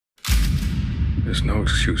There's no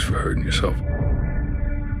excuse for hurting yourself.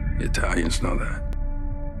 The Italians know that.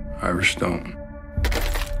 Irish don't.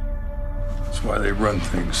 That's why they run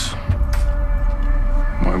things.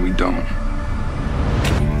 Why we don't.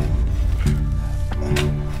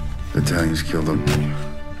 The Italians killed him.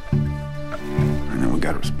 And then we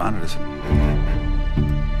gotta respond to this.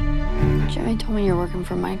 Jerry told me you're working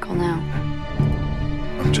for Michael now.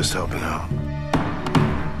 I'm just helping out.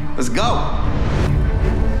 Let's go!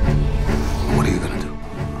 What are you gonna do?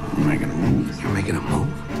 I'm making a move. You're making a move?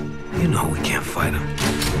 You know we can't fight them.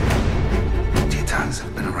 The Italians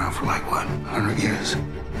have been around for like, what, 100 years?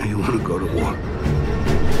 And you want to go to war?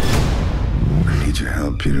 I need your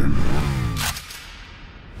help, Peter.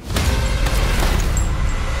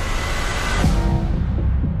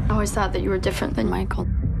 I always thought that you were different than Michael.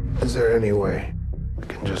 Is there any way we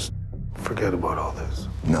can just forget about all this?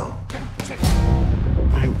 No.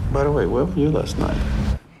 Hey, by the way, where were you last night?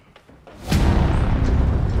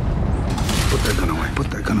 Put that gun away. Put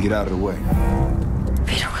that gun away. Get out of the way.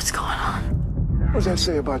 Peter, what's going on? What does that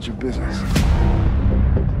say about your business?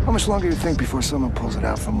 How much longer do you think before someone pulls it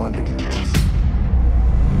out from under you?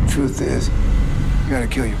 Truth is, you gotta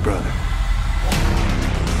kill your brother.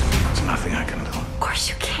 There's nothing I can do. Of course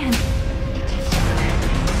you can.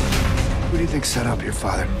 Who do you think set up your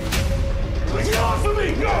father? Get off of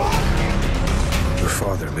me! Go! Your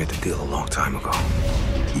father made the deal a long time ago.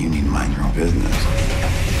 You need to mind your own business.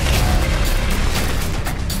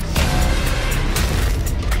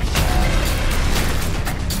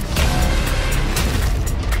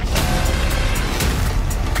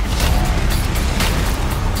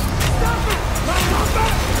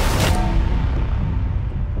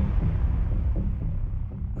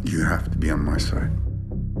 You have to be on my side.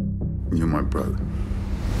 You're my brother.